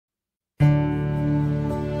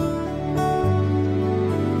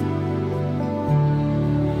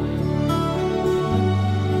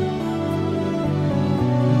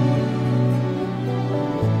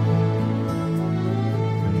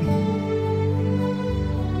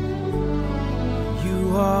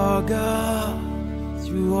are God.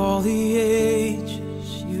 Through all the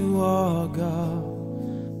ages, you are God.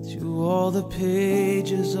 Through all the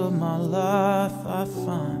pages of my life, I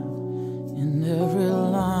find in every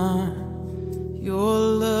line your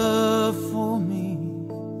love for me.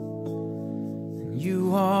 And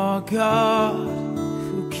you are God.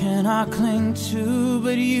 Who can I cling to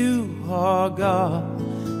but you are God?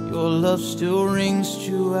 Your love still rings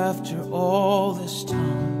true after all this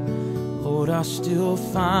time. Lord, I still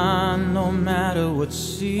find no matter what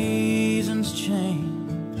seasons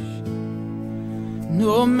change,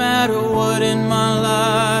 no matter what in my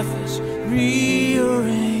life is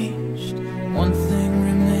rearranged, one thing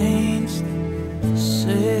remains the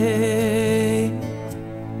same.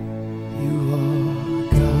 You are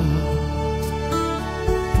God.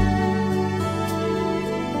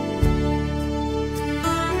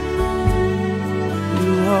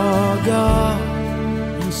 You are God.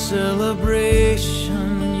 In celebration,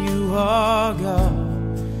 you are God.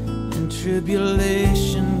 In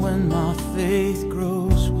tribulation, when my faith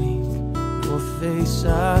grows weak, your face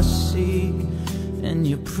I seek, and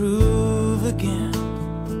you prove again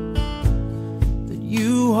that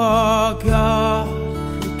you are God.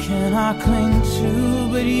 Who can I cling to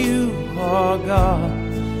but you are God?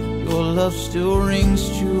 Your love still rings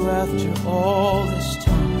true after all this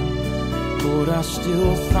time. Lord, I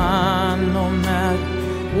still find no matter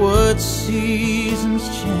what seasons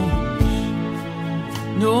change,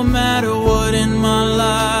 no matter what in my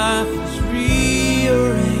life is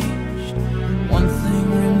rearranged, one thing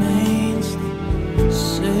remains the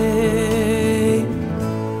same.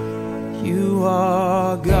 You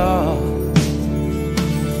are God.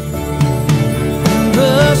 In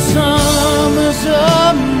the summers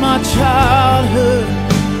of my childhood,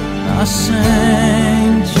 I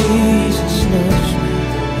sang Jesus loves me.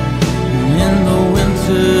 In the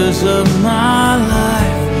winters of my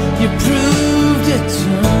life, you proved it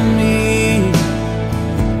to me.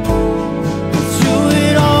 Through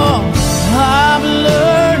it all, I've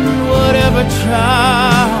learned whatever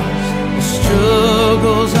trials and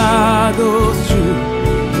struggles I go through,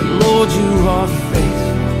 but Lord, you are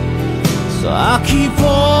faithful, so I'll keep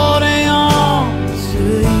holding on to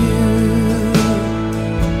you.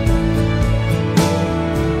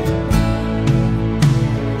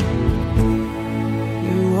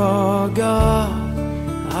 God,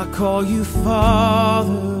 I call you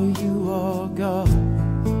Father, you are God.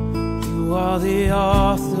 You are the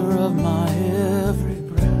author of my every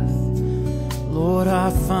breath. Lord, I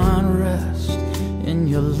find rest in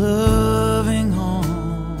your loving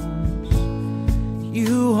arms.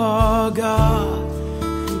 You are God.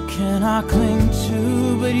 Who can I cling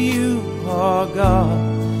to but you are God?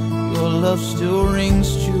 Your love still rings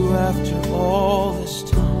true after all this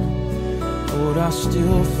time. Lord, I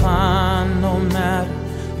still find no matter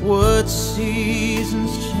what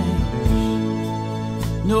seasons change,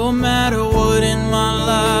 no matter what in my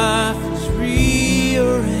life